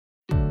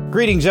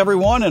Greetings,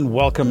 everyone, and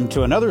welcome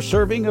to another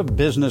serving of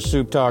Business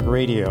Soup Talk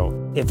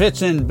Radio. If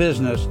it's in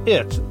business,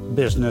 it's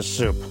Business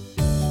Soup.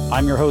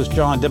 I'm your host,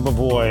 John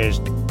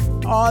Debevoise.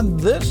 On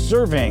this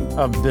serving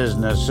of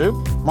Business Soup,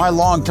 my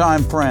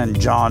longtime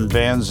friend, John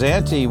Van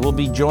Zanti, will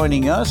be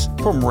joining us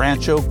from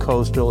Rancho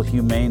Coastal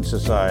Humane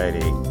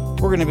Society.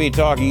 We're going to be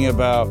talking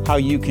about how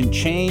you can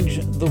change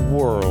the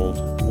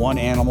world one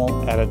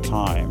animal at a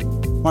time.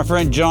 My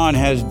friend John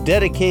has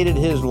dedicated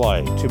his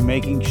life to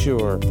making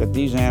sure that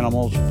these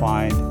animals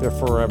find their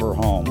forever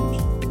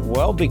homes.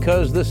 Well,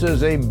 because this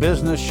is a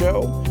business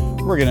show,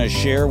 we're going to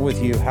share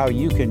with you how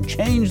you can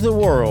change the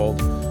world,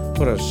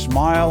 put a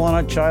smile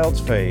on a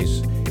child's face,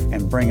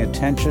 and bring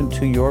attention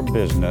to your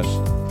business.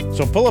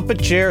 So pull up a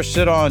chair,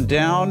 sit on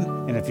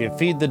down, and if you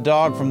feed the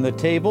dog from the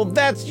table,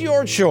 that's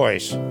your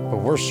choice. But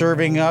we're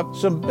serving up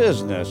some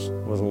business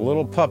with a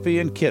little puppy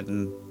and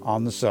kitten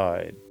on the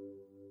side.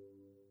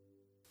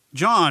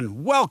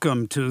 John,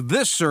 welcome to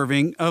this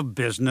serving of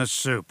Business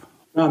Soup.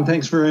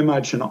 Thanks very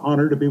much. An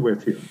honor to be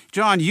with you.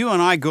 John, you and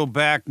I go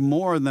back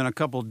more than a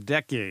couple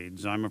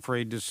decades, I'm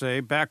afraid to say,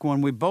 back when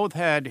we both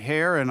had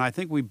hair, and I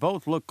think we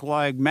both looked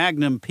like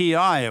Magnum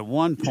P.I. at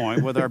one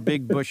point with our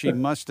big bushy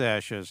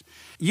mustaches.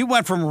 You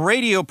went from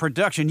radio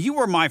production. You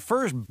were my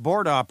first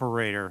board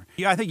operator.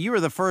 I think you were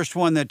the first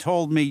one that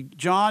told me,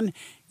 John,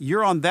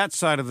 you're on that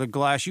side of the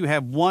glass. You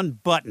have one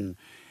button.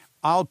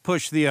 I'll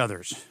push the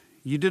others.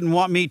 You didn't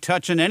want me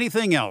touching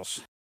anything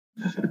else.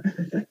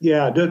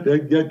 Yeah,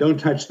 don't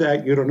touch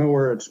that. You don't know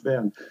where it's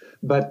been.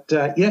 But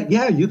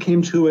yeah, you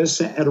came to us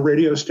at a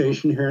radio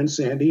station here in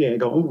San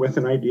Diego with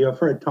an idea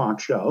for a talk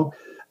show.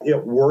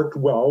 It worked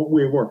well.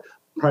 We were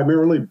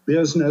primarily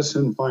business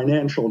and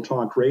financial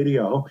talk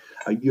radio.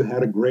 You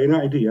had a great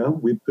idea.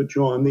 We put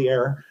you on the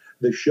air.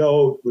 The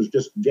show was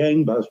just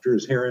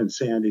gangbusters here in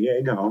San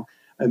Diego.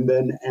 And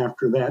then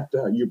after that,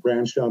 you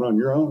branched out on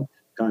your own,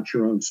 got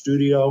your own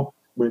studio,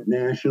 went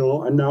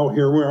national, and now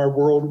here we are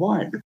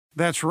worldwide.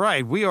 That's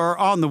right. We are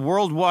on the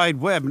World Wide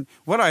Web.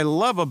 What I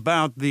love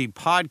about the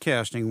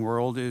podcasting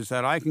world is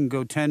that I can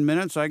go 10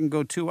 minutes, I can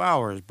go 2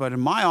 hours. But in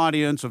my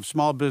audience of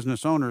small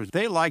business owners,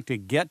 they like to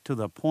get to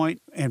the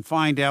point and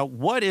find out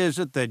what is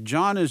it that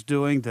John is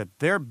doing that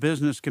their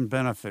business can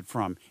benefit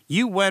from.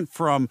 You went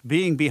from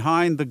being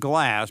behind the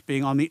glass,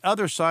 being on the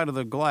other side of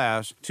the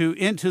glass, to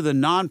into the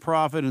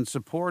nonprofit and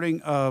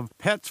supporting of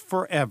Pets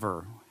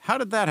Forever. How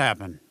did that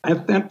happen?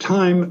 At that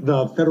time,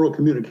 the Federal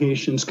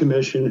Communications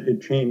Commission had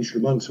changed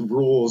a bunch of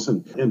rules,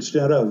 and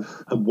instead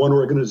of one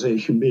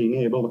organization being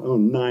able to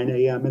own 9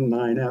 a.m. and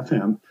 9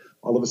 FM,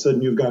 all of a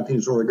sudden you've got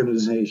these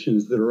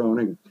organizations that are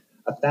owning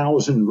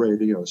 1,000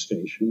 radio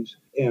stations.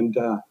 And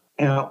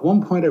at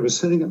one point I was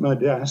sitting at my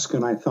desk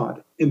and I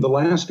thought, in the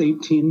last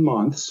 18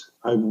 months,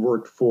 I've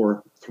worked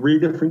for 3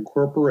 different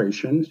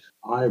corporations.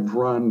 I've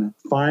run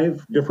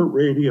 5 different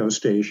radio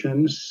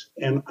stations,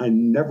 and I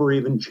never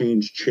even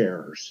changed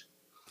chairs.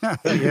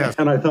 Yes.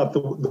 And I thought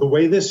the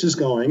way this is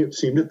going, it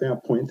seemed at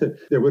that point that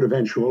there would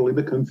eventually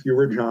become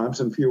fewer jobs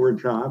and fewer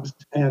jobs.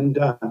 And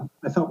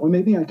I thought, well,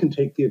 maybe I can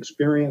take the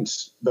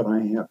experience that I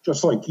have,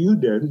 just like you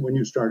did when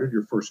you started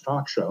your first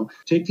talk show,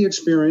 take the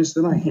experience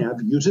that I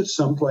have, use it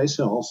someplace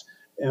else,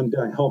 and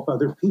help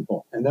other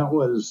people. And that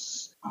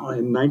was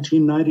in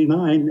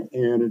 1999,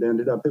 and it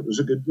ended up, it was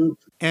a good move.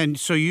 And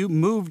so you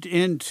moved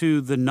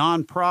into the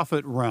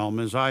nonprofit realm,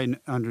 as I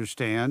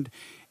understand,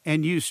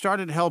 and you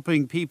started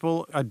helping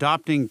people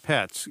adopting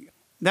pets.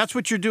 That's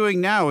what you're doing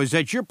now, is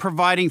that you're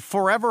providing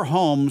forever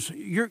homes.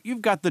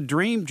 You've got the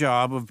dream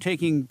job of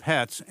taking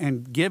pets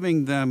and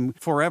giving them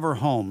forever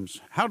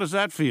homes. How does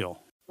that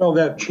feel? Well,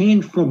 that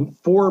changed from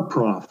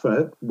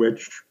for-profit,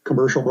 which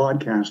commercial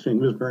broadcasting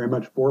was very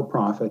much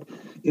for-profit,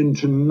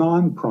 into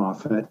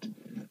nonprofit.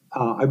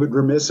 I would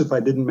remiss if I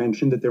didn't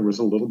mention that there was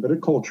a little bit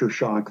of culture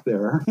shock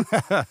there.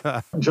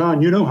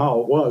 John, you know how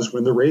it was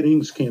when the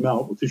ratings came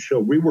out with the show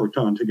we worked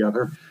on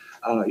together.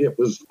 It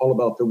was all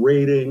about the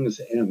ratings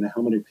and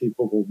how many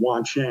people were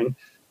watching,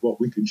 what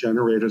we could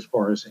generate as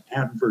far as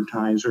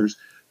advertisers.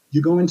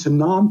 You go into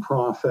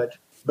nonprofit,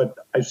 but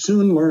I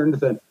soon learned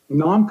that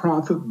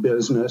nonprofit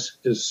business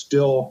is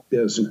still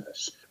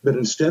business. But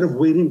instead of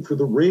waiting for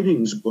the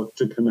ratings book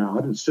to come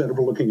out, instead of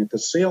looking at the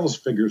sales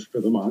figures for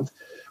the month,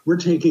 we're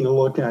taking a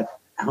look at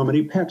how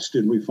many pets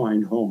did we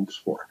find homes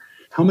for?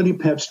 How many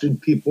pets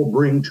did people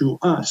bring to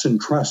us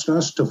and trust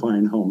us to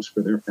find homes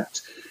for their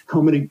pets?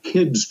 How many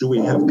kids do we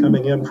have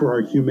coming in for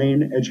our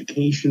humane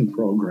education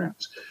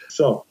programs?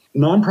 So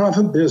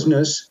nonprofit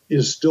business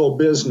is still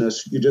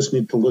business. You just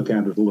need to look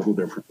at it a little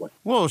differently.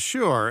 Well,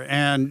 sure.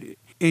 And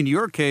in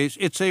your case,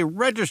 it's a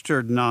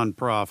registered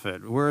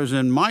nonprofit, whereas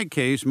in my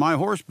case, my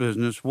horse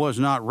business was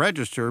not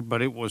registered,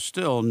 but it was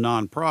still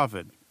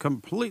nonprofit.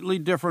 completely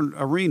different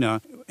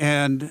arena.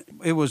 And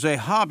it was a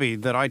hobby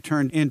that I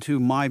turned into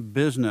my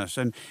business.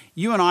 And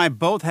you and I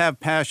both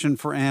have passion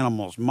for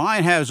animals.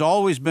 Mine has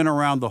always been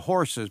around the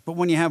horses, but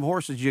when you have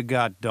horses, you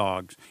got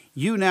dogs.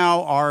 You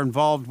now are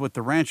involved with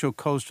the Rancho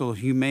Coastal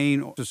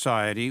Humane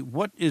Society.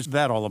 What is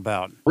that all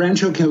about?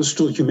 Rancho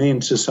Coastal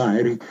Humane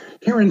Society,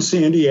 here in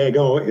San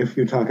Diego, if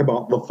you talk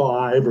about the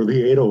 5 or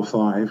the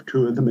 805,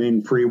 two of the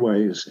main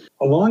freeways,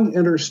 along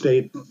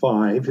Interstate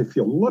 5, if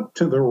you look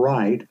to the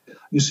right,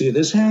 you see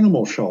this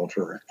animal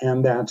shelter,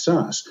 and that's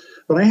us.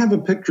 But I have a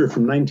picture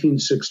from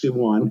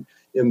 1961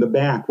 in the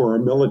back where our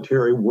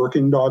military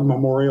working dog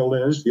memorial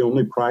is, the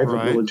only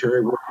private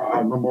military working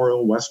dog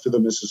memorial west of the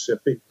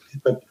Mississippi.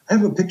 But I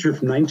have a picture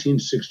from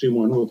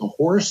 1961 with a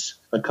horse,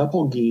 a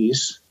couple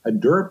geese, a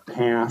dirt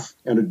path,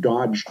 and a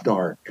Dodge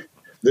Dart.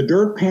 The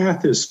dirt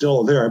path is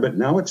still there, but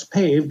now it's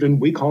paved, and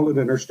we call it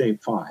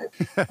Interstate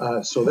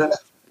 5. So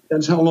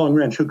that's how long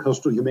Rancho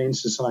Coastal Humane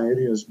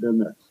Society has been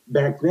there.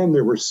 Back then,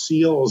 there were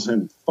seals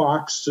and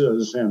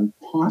foxes and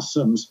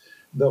possums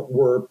that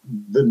were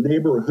the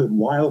neighborhood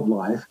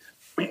wildlife.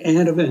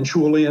 And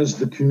eventually, as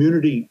the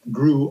community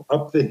grew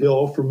up the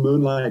hill from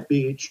Moonlight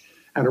Beach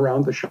and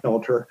around the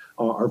shelter,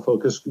 our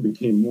focus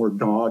became more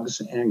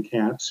dogs and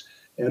cats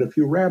and a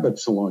few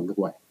rabbits along the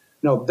way.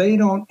 Now, they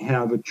don't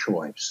have a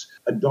choice.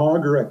 A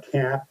dog or a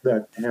cat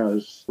that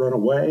has run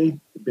away,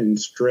 been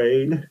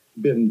strayed,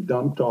 been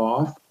dumped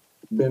off,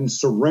 been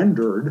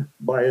surrendered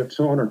by its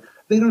owner,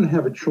 they don't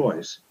have a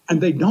choice. And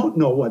they don't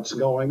know what's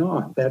going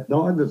on. That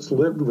dog that's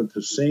lived with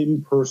the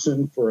same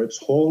person for its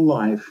whole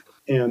life,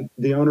 and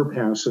the owner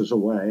passes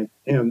away,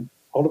 and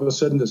all of a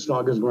sudden this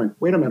dog is going,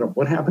 wait a minute,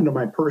 what happened to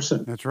my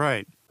person? That's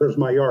right. Where's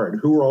my yard?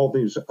 Who are all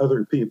these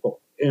other people?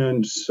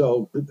 And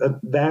so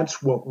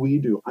that's what we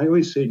do. I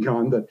always say,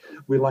 John, that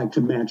we like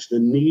to match the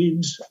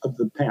needs of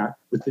the pet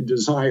with the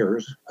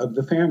desires of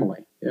the family.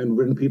 And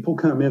when people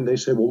come in, they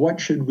say, well, what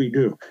should we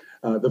do?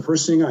 The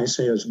first thing I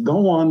say is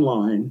go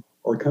online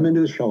or come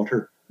into the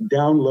shelter,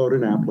 download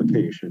an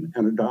application,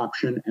 an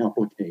adoption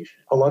application.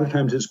 A lot of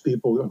times it's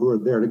people who are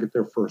there to get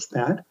their first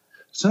pet.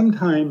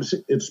 Sometimes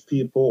it's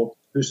people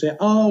who say,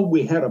 oh,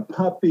 we had a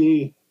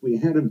puppy, we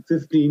had him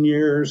 15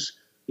 years,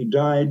 he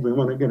died, we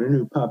want to get a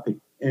new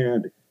puppy.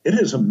 And it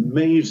is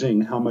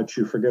amazing how much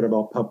you forget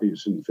about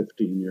puppies in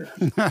 15 years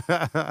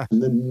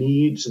and the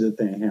needs that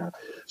they have.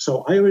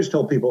 So I always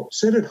tell people,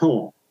 sit at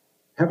home,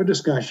 have a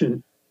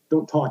discussion,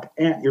 don't talk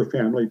at your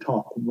family,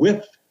 talk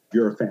with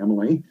your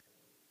family.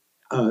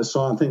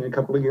 Saw a thing a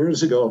couple of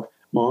years ago,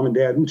 mom and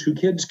dad and 2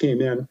 kids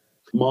came in.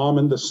 Mom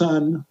and the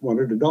son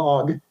wanted a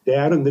dog.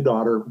 Dad and the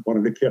daughter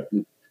wanted a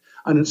kitten.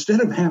 And instead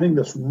of having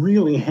this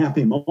really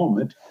happy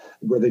moment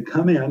where they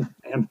come in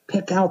and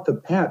pick out the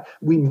pet,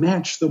 we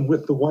match them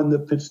with the one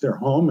that fits their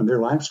home and their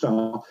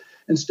lifestyle.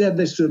 Instead,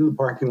 they stood in the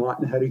parking lot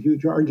and had a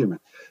huge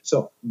argument.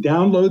 So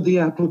download the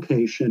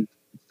application,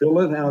 fill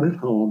it out at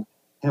home,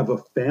 have a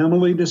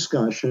family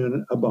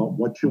discussion about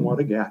what you want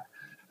to get.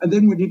 And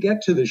then when you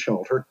get to the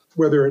shelter,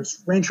 whether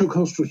it's Rancho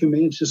Coastal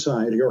Humane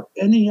Society or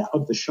any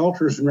of the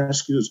shelters and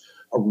rescues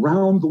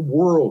around the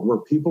world where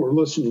people are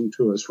listening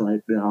to us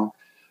right now,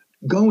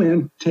 go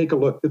in, take a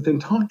look, but then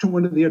talk to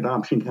one of the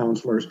adoption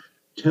counselors.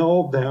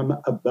 Tell them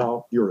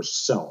about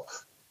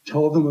yourself.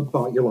 Tell them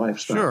about your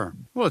lifestyle. Sure.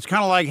 Well, it's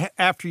kind of like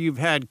after you've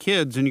had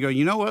kids and you go,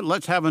 you know what,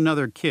 let's have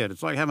another kid.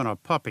 It's like having a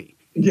puppy.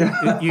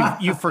 Yeah.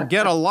 You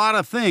forget a lot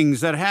of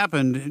things that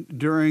happened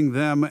during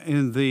them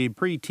in the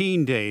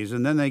preteen days,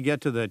 and then they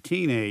get to the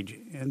teenage,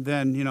 and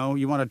then, you know,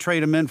 you want to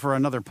trade them in for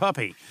another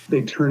puppy.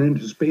 They turn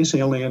into space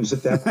aliens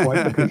at that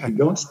point because you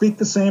don't speak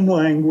the same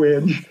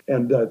language,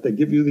 and they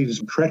give you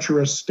these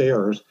treacherous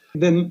stares.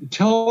 Then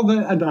tell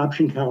the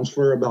adoption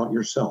counselor about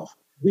yourself.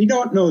 We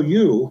don't know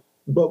you,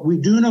 but we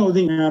do know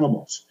the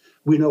animals.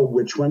 We know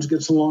which ones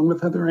gets along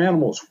with other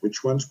animals,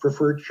 which ones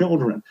prefer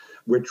children,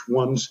 which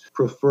ones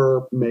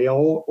prefer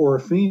male or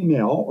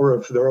female, or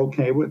if they're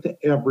okay with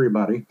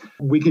everybody.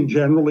 We can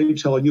generally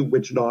tell you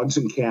which dogs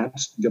and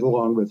cats get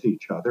along with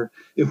each other.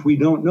 If we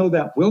don't know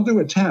that, we'll do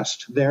a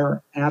test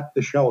there at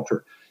the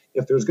shelter.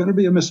 If there's going to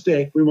be a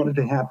mistake, we want it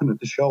to happen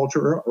at the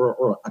shelter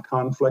or a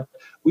conflict.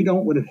 We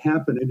don't want it to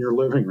happen in your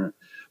living room.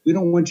 We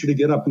don't want you to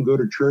get up and go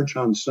to church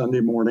on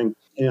Sunday morning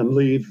and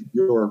leave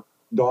your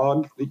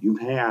dog that you've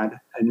had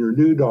and your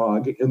new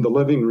dog in the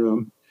living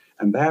room.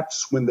 And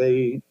that's when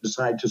they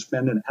decide to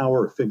spend an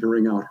hour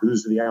figuring out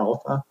who's the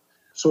alpha.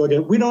 So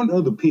again, we don't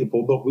know the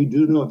people, but we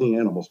do know the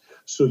animals.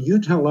 So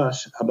you tell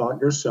us about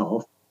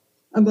yourself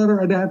and let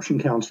our adoption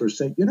counselor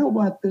say, you know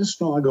what, this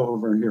dog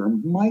over here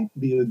might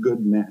be a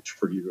good match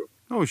for you.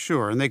 Oh,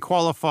 sure. And they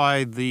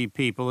qualify the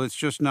people. It's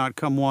just not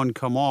come one,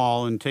 come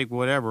all, and take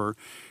whatever.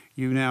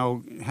 You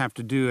now have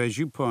to do, as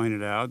you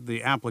pointed out,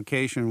 the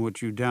application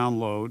which you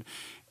download.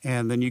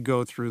 and then you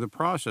go through the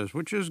process,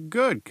 which is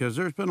good because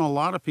there's been a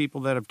lot of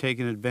people that have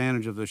taken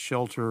advantage of the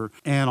shelter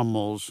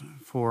animals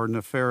for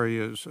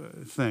nefarious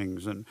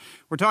things. And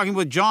we're talking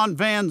with John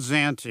Van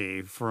Zandt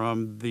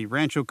from the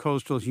Rancho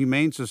Coastal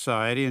Humane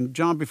Society. And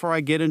John, before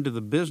I get into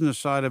the business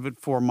side of it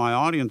for my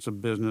audience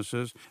of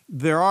businesses,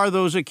 there are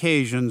those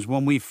occasions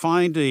when we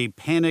find a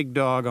panic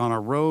dog on a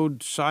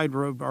road, side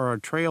road, or a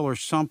trail or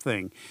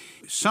something.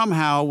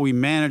 Somehow we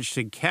manage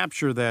to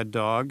capture that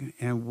dog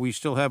and we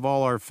still have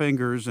all our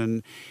fingers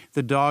and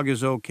the dog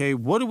is okay.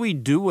 What do we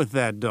do with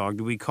that dog?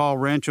 Do we call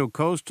Rancho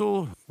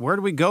Coastal? Where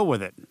do we go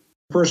with it?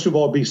 First of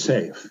all, be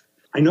safe.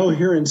 I know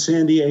here in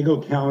San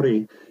Diego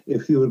County,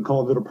 if you would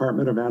call the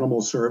Department of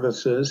Animal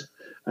Services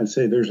and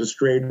say there's a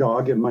stray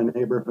dog in my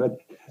neighborhood,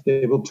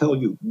 they will tell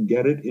you,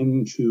 get it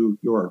into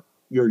your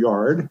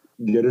yard,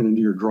 get it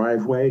into your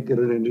driveway, get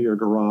it into your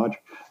garage.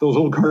 Those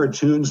old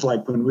cartoons,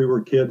 like when we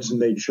were kids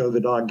and they'd show the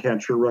dog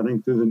catcher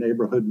running through the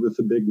neighborhood with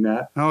the big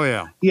net. Oh,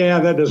 yeah. Yeah,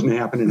 that doesn't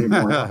happen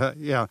anymore.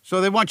 Yeah.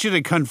 So they want you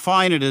to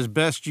confine it as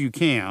best you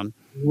can.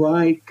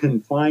 Right.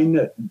 Confine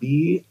it.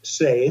 Be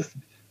safe.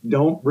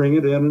 Don't bring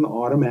it in and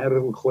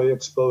automatically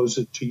expose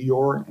it to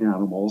your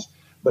animals.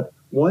 But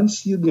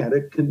once you get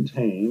it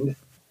contained,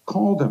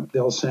 call them.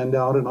 They'll send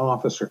out an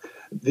officer.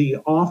 The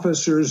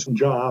officer's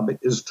job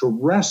is to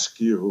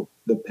rescue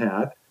the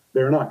pet.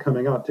 They're not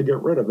coming out to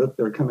get rid of it.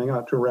 They're coming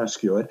out to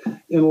rescue it.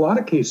 In a lot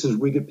of cases,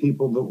 we get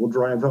people that will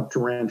drive up to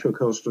Rancho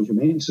Coastal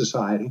Humane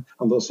Society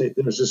and they'll say,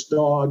 there's this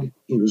dog.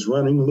 He was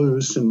running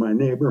loose in my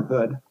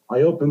neighborhood.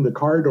 I opened the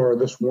car door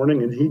this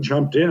morning and he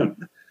jumped in.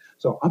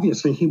 So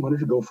obviously he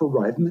wanted to go for a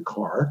ride in the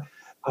car.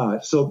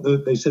 So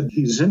they said,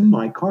 he's in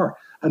my car.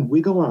 And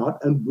we go out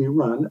and we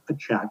run a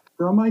check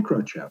for a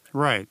microchip.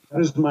 Right.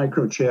 That is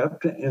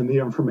microchipped, and the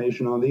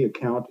information on the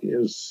account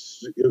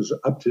is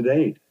up to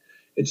date.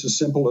 It's as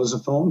simple as a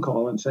phone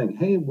call and saying,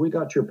 hey, we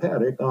got your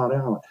pet, it got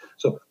out.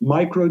 So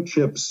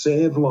microchips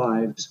save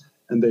lives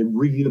and they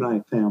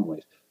reunite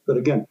families. But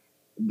again,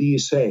 be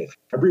safe.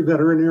 Every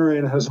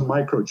veterinarian has a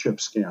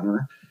microchip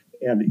scanner,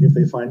 and if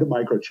they find a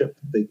microchip,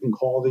 they can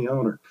call the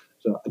owner.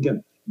 So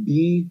again,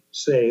 be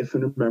safe,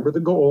 and remember the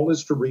goal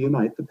is to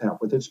reunite the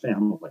pet with its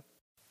family.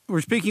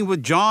 We're speaking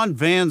with John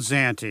Van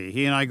Zandt.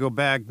 He and I go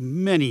back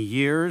many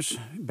years,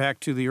 back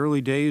to the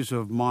early days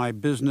of my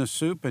business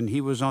soup, and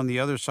he was on the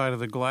other side of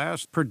the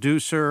glass,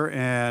 producer,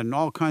 and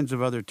all kinds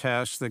of other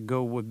tasks that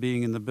go with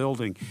being in the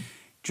building.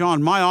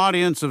 John, my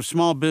audience of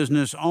small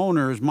business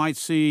owners might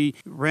see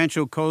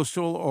Rancho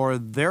Coastal or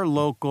their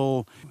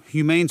local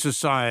humane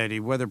society,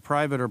 whether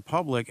private or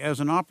public, as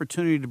an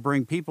opportunity to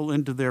bring people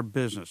into their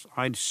business.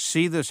 I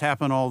see this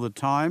happen all the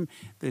time.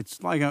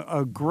 It's like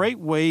a great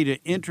way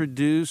to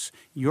introduce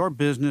your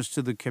business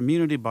to the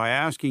community by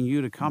asking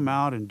you to come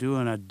out and do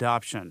an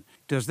adoption.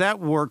 Does that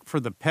work for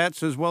the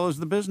pets as well as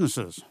the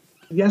businesses?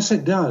 Yes,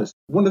 it does.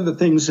 One of the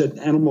things that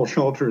animal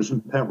shelters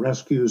and pet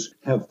rescues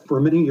have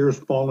for many years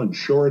fallen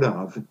short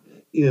of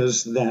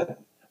is that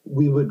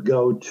we would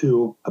go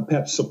to a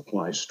pet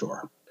supply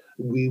store.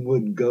 We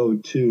would go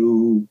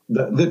to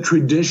the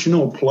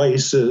traditional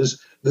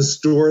places, the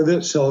store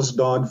that sells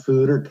dog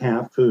food or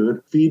cat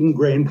food, feed and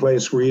grain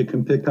place where you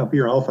can pick up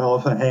your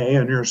alfalfa hay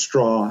and your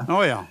straw.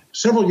 Oh, yeah.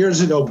 Several years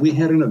ago, we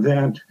had an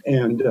event,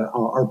 and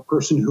our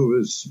person who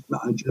was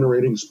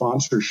generating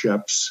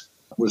sponsorships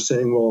was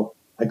saying, well,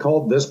 I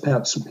called this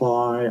pet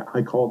supply,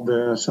 I called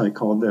this.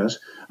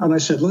 And I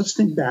said, let's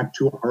think back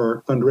to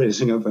our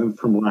fundraising event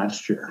from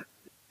last year.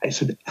 I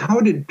said,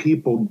 how did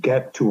people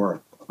get to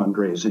our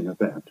fundraising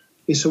event?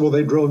 He said, well,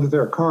 they drove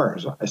their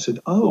cars. I said,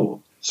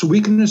 oh, so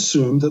we can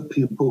assume that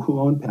people who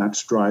own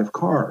pets drive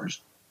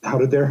cars. How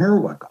did their hair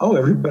look? Oh,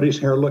 everybody's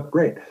hair looked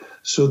great.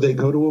 So they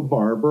go to a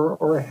barber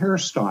or a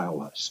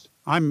hairstylist.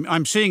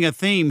 I'm seeing a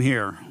theme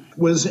here.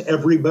 Was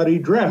everybody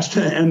dressed?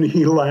 And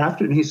he laughed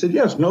and he said,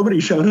 yes,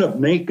 nobody showed up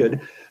naked.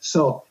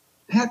 So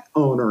pet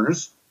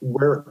owners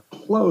wear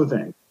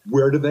clothing.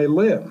 Where do they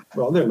live?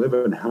 Well, they live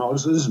in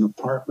houses and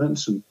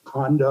apartments and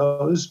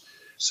condos.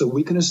 So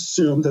we can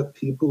assume that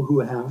people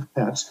who have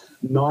pets,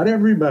 not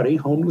everybody,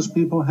 homeless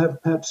people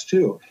have pets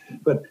too.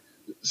 But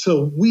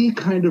so we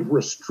kind of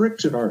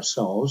restricted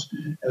ourselves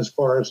as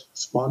far as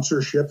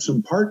sponsorships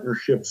and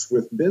partnerships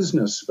with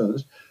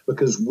businesses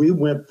because we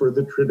went for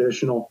the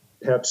traditional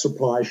pet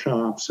supply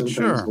shops and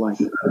things like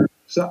that.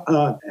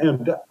 So,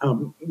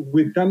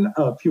 we've done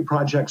a few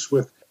projects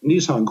with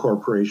Nissan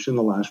Corporation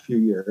the last few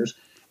years.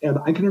 And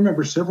I can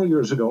remember several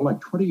years ago,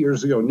 like 20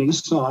 years ago,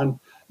 Nissan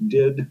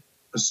did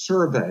a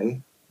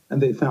survey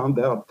and they found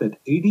out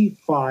that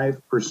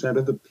 85%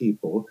 of the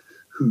people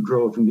who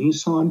drove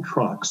Nissan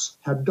trucks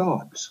had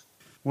dogs.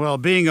 Well,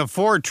 being a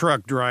Ford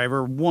truck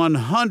driver,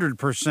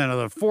 100% of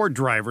the Ford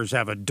drivers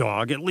have a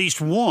dog, at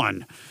least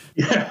one.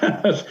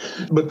 Yes,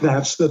 but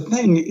that's the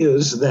thing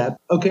is that,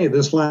 okay,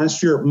 this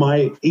last year,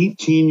 my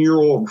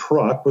 18-year-old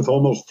truck with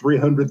almost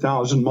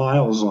 300,000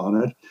 miles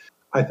on it,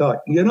 I thought,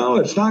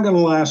 it's not going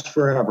to last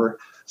forever.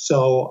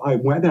 So I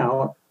went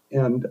out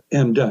and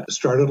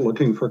started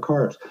looking for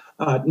cars.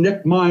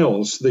 Nick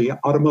Miles, the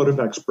automotive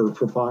expert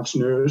for Fox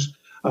News,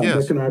 Nick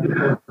Yes. and I have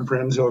become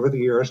friends over the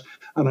years.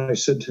 And I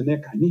said to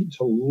Nick, I need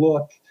to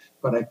look,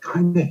 but I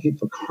kind of hate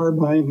the car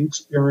buying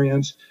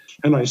experience.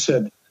 And I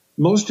said,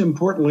 most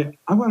importantly,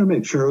 I want to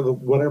make sure that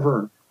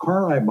whatever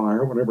car I buy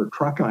or whatever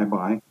truck I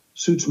buy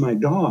suits my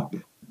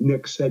dog.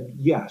 Nick said,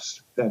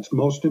 yes, that's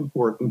most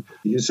important.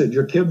 He said,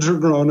 your kids are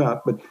grown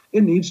up, but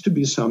it needs to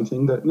be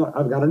something that, no,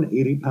 I've got an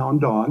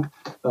 80-pound dog.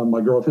 My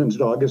girlfriend's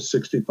dog is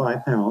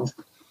 65 pounds.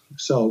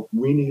 So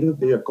we need a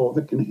vehicle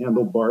that can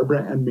handle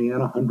Barbara and me and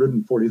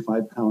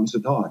 145 pounds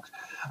of dogs.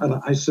 And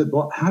I said,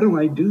 well, how do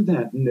I do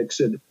that? And Nick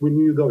said, when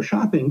you go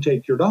shopping,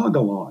 take your dog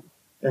along.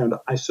 And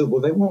I said,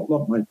 well, they won't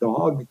let my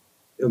dog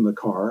in the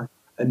car.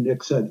 And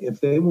Nick said, if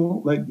they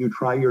won't let you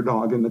try your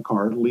dog in the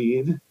car,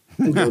 leave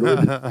and go to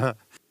a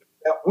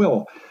at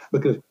will.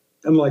 Because,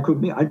 and like with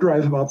me, I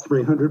drive about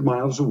 300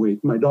 miles a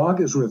week. My dog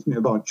is with me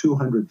about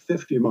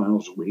 250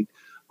 miles a week.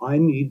 I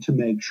need to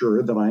make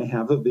sure that I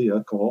have a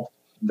vehicle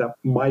that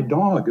my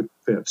dog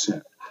fits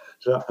in.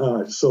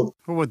 So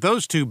Well, with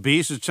those two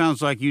beasts, it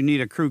sounds like you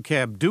need a crew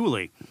cab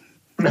dually.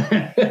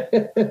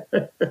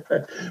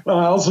 well,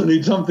 I also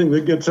need something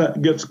that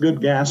gets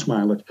good gas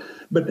mileage.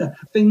 But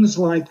things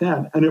like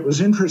that. And it was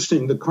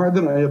interesting. The car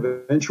that I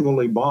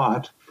eventually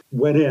bought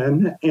went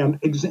in, and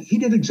he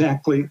did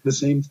exactly the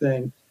same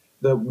thing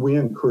that we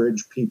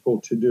encourage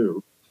people to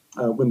do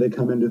when they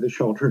come into the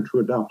shelter to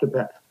adopt a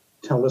pet.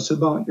 Tell us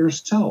about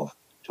yourself.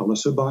 Tell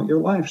us about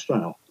your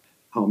lifestyle.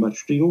 How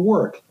much do you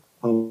work?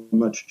 How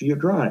much do you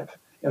drive?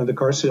 And the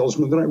car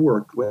salesman that I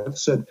worked with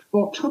said,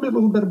 well, tell me a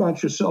little bit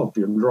about yourself.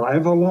 Do you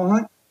drive a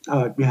lot?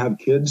 Do you have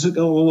kids that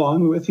go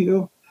along with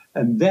you?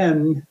 And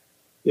then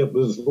it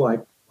was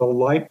like the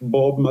light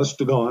bulb must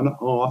have gone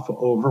off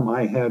over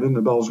my head and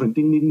the bells went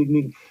ding, ding, ding,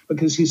 ding.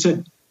 Because he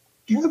said,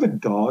 do you have a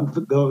dog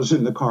that goes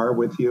in the car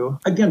with you?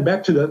 Again,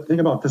 back to the thing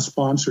about the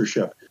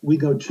sponsorship. We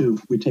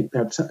take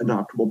pets,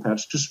 adoptable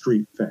pets to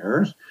street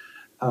fairs.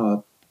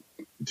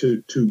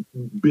 To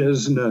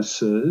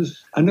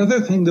businesses.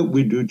 Another thing that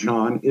we do,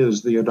 John,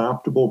 is the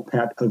adoptable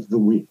pet of the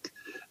week,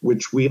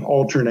 which we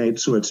alternate.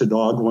 So it's a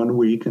dog one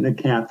week and a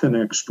cat the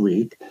next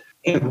week.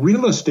 And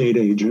real estate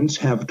agents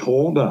have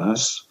told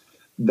us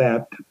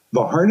that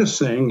the hardest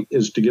thing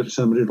is to get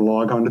somebody to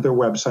log onto their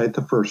website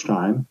the first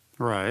time.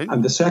 Right.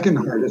 And the second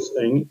hardest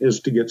thing is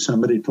to get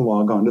somebody to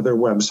log onto their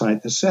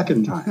website the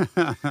second time.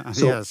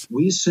 So yes.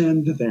 We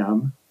send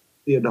them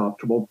the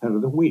adoptable pet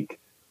of the week.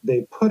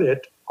 They put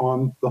it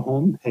on the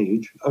home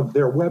page of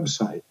their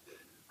website.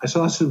 I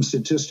saw some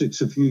statistics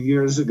a few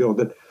years ago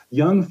that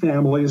young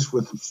families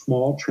with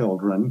small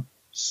children,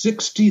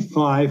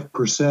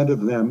 65%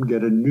 of them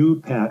get a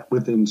new pet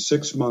within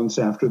 6 months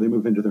after they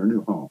move into their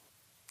new home.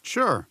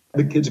 Sure.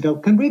 The kids go,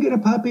 can we get a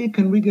puppy?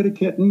 Can we get a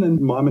kitten? And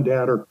mom and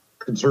dad are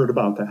concerned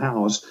about the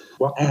house.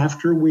 Well,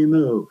 after we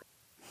move.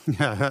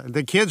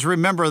 The kids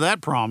remember that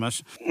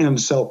promise.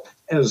 And so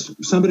as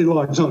somebody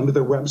logs onto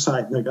their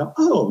website and they go,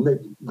 oh,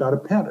 they've got a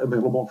pet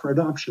available for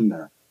adoption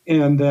there.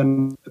 And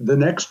then the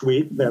next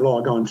week they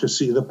log on to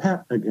see the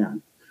pet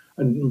again.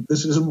 And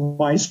this isn't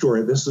my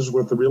story. This is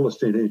what the real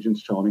estate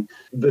agents tell me.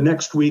 The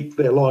next week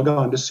they log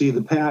on to see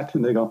the pet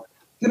and they go,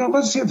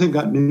 let's see if they've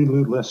got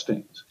new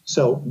listings.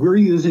 So we're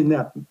using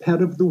that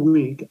pet of the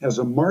week as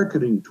a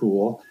marketing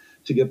tool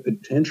to get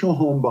potential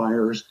home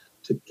buyers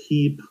to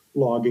keep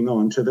logging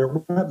on to their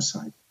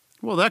website.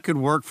 Well, that could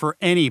work for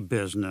any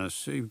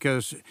business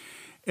because,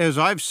 as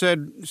I've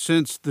said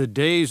since the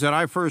days that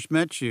I first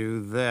met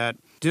you, that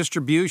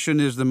distribution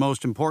is the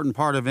most important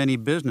part of any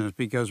business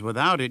because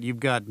without it, you've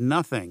got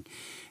nothing.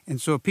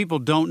 And so if people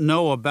don't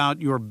know about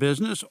your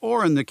business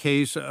or in the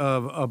case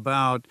of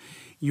about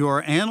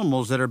your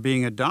animals that are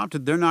being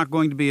adopted, they're not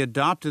going to be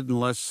adopted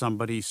unless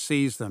somebody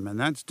sees them. And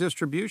that's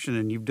distribution.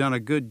 And you've done a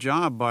good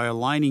job by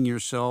aligning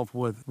yourself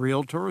with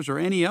realtors or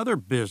any other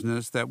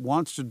business that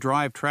wants to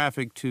drive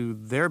traffic to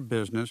their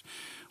business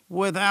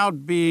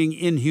without being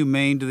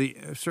inhumane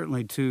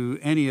certainly to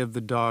any of the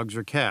dogs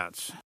or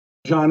cats.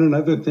 John,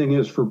 another thing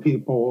is for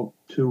people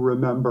to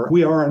remember,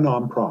 we are a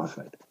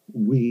nonprofit.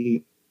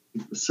 We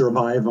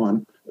survive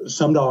on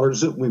some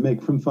dollars that we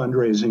make from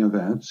fundraising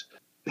events.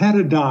 Pet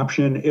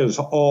adoption is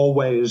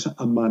always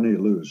a money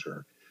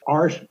loser.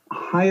 Our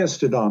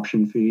highest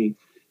adoption fee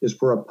is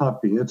for a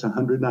puppy. It's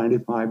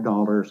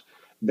 $195.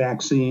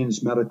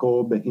 Vaccines,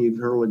 medical,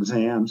 behavioral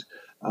exams,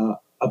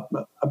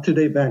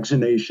 up-to-date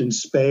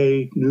vaccinations,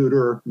 spay,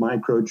 neuter,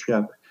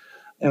 microchip.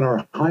 And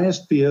our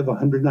highest fee of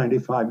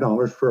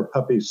 $195 for a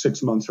puppy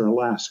 6 months or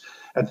less.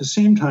 At the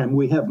same time,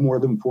 we have more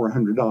than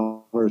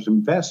 $400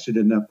 invested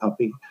in that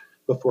puppy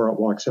before it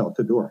walks out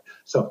the door.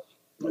 So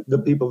the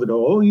people that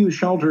go, oh, you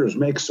shelters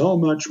make so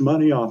much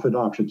money off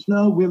adoptions.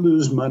 No, we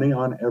lose money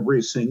on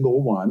every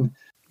single one.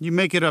 You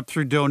make it up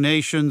through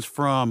donations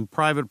from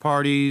private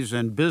parties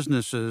and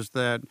businesses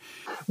that...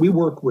 We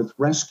work with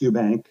Rescue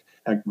Bank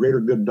at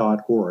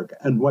greatergood.org.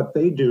 And what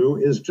they do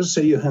is just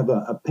say you have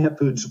a pet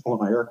food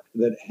supplier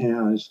that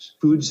has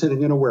food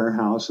sitting in a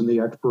warehouse and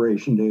the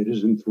expiration date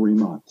is in 3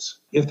 months.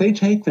 If they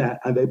take that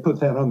and they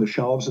put that on the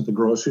shelves at the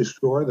grocery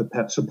store, the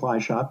pet supply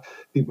shop,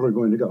 people are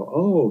going to go,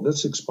 oh,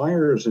 this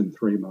expires in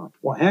 3 months.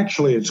 Well,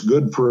 actually, it's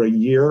good for a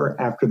year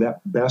after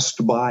that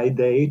best buy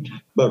date.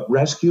 But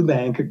Rescue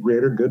Bank at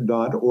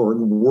greatergood.org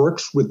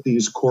works with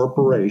these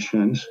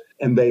corporations,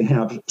 and they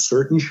have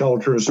certain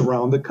shelters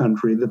around the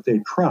country that they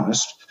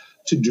trust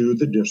to do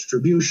the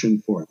distribution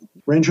for them.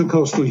 Rancho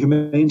Coastal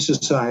Humane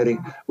Society,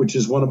 which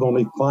is one of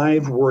only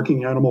 5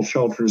 working animal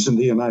shelters in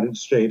the United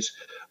States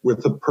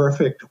with the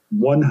perfect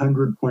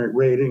 100-point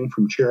rating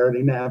from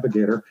Charity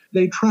Navigator,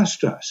 they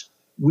trust us.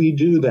 We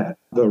do that.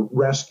 The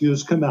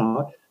rescues come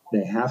out.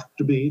 They have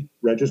to be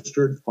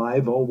registered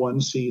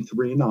 501c3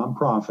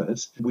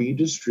 nonprofits. We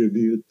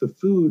distribute the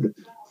food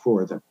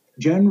for them.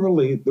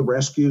 Generally, the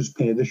rescues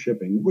pay the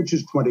shipping, which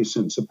is 20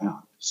 cents a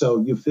pound.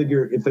 So you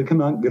figure if they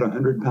come out and get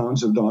 100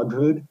 pounds of dog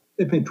food,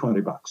 they pay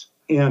 $20.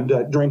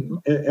 And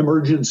during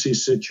emergency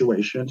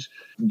situations,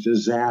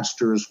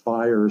 disasters,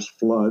 fires,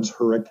 floods,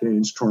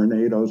 hurricanes,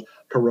 tornadoes,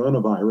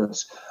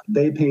 coronavirus,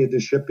 they pay the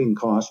shipping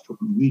cost.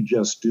 We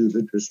just do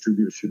the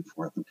distribution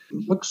for them.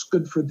 It looks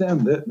good for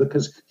them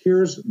because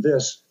here's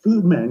this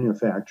food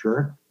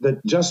manufacturer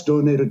that just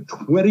donated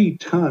 20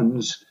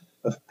 tons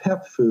of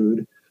pet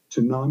food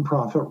to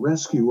nonprofit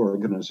rescue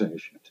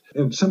organizations.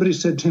 And somebody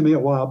said to me a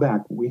while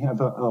back, we have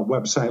a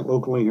website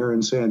locally here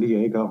in San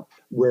Diego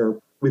where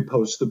we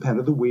post the pet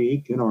of the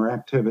week in our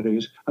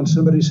activities. And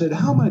somebody said,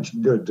 how much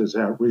good does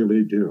that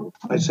really do?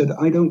 I said,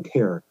 I don't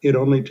care. It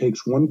only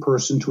takes one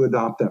person to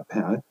adopt that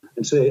pet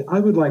and say, I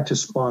would like to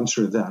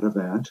sponsor that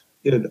event.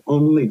 It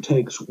only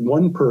takes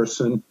one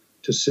person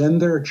to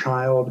send their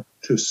child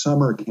to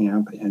summer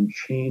camp and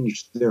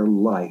change their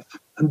life.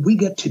 And we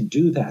get to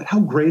do that. How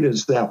great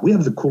is that? We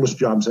have the coolest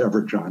jobs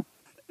ever, John.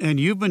 And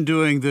you've been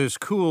doing this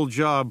cool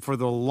job for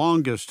the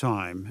longest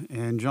time.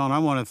 And John, I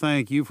want to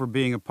thank you for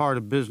being a part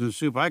of Business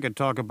Soup. I could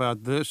talk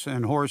about this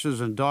and horses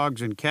and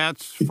dogs and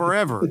cats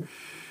forever.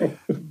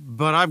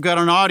 But I've got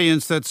an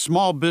audience that's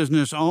small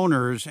business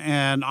owners,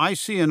 and I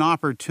see an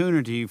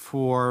opportunity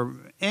for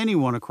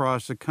anyone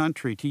across the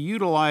country to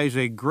utilize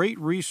a great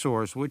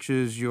resource, which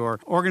is your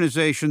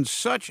organizations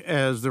such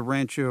as the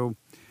Rancho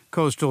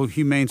Coastal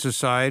Humane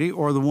Society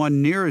or the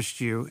one nearest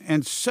you,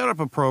 and set up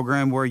a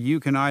program where you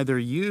can either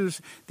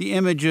use the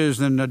images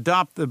and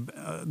adopt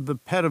the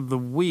pet of the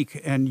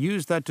week and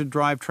use that to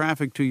drive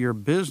traffic to your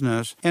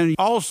business, and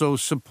also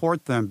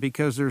support them,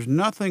 because there's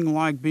nothing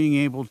like being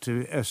able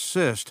to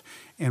assist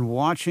in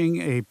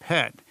watching a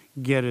pet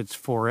get its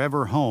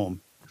forever home.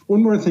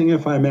 One more thing,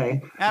 if I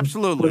may.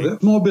 Absolutely. For the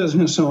small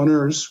business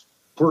owners,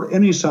 for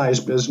any size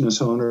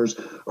business owners,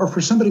 or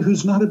for somebody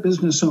who's not a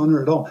business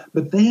owner at all,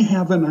 but they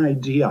have an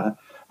idea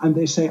and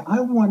they say, I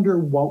wonder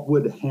what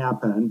would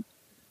happen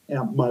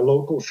at my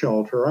local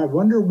shelter. I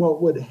wonder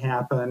what would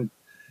happen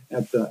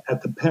at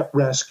the pet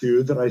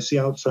rescue that I see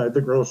outside the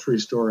grocery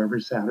store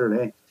every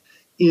Saturday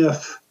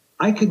if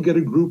I could get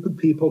a group of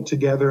people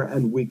together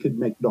and we could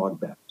make dog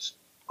beds.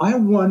 I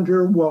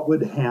wonder what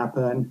would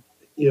happen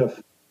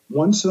if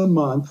once a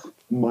month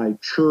my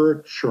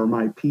church or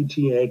my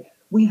PTA,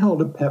 we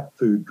held a pet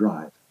food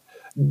drive.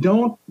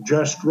 Don't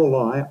just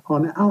rely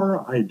on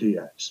our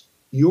ideas.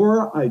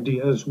 Your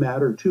ideas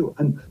matter too.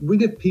 And we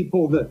get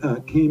people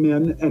that came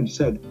in and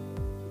said,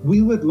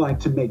 we would like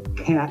to make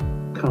cat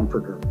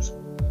comforters.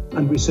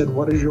 And we said,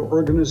 what is your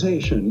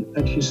organization?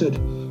 And she said,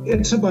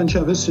 it's a bunch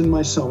of us in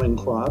my sewing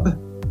club.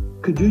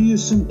 Could you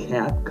use some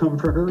cat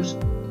comforters?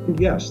 And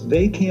yes,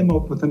 they came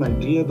up with an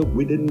idea that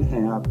we didn't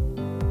have.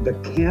 The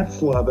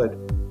cats love it.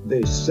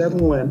 They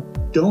settle in.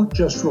 Don't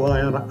just rely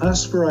on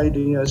us for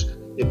ideas.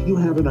 If you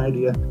have an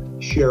idea,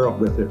 share it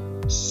with it.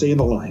 Save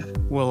a life.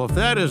 Well, if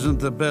that isn't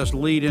the best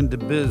lead into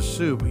Biz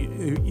Soup,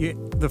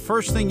 the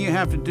first thing you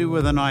have to do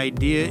with an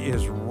idea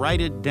is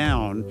write it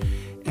down.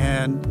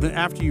 And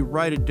after you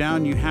write it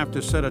down, you have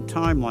to set a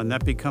timeline.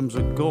 That becomes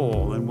a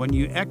goal. And when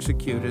you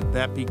execute it,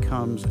 that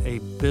becomes a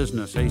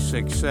business, a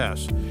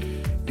success.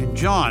 And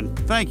John,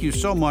 thank you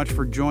so much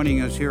for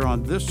joining us here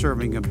on this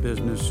serving of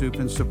Business Soup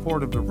in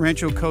support of the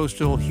Rancho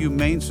Coastal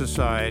Humane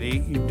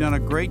Society. You've done a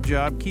great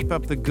job. Keep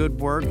up the good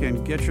work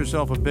and get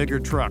yourself a bigger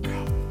truck.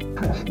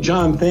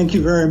 John, thank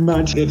you very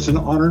much. It's an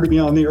honor to be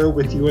on the air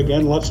with you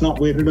again. Let's not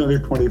wait another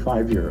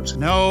 25 years.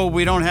 No,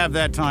 we don't have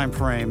that time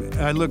frame.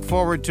 I look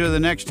forward to the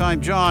next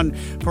time. John,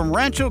 from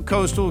Rancho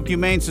Coastal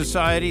Humane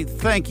Society,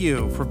 thank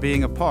you for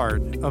being a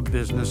part of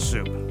Business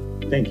Soup.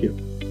 Thank you.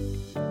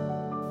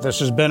 This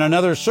has been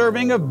another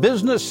serving of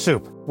Business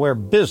Soup, where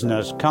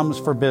business comes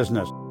for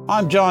business.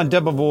 I'm John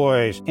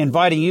Debevoise,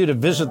 inviting you to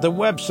visit the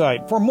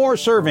website for more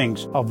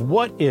servings of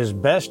what is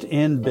best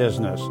in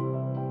business.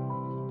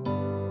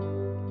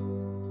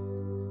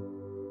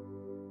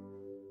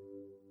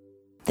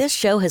 This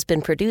show has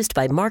been produced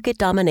by Market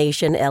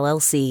Domination,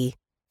 LLC.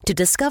 To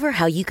discover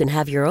how you can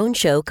have your own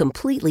show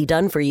completely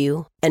done for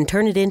you and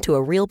turn it into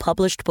a real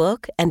published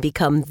book and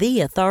become the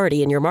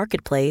authority in your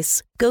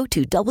marketplace, go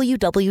to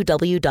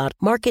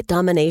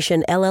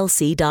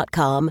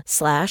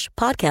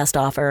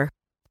www.marketdominationllc.com/podcast offer.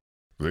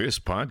 This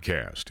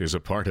podcast is a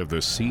part of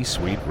the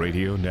C-Suite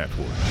Radio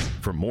Network.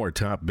 For more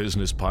top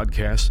business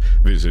podcasts,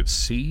 visit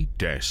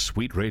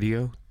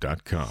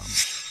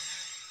c-suiteradio.com.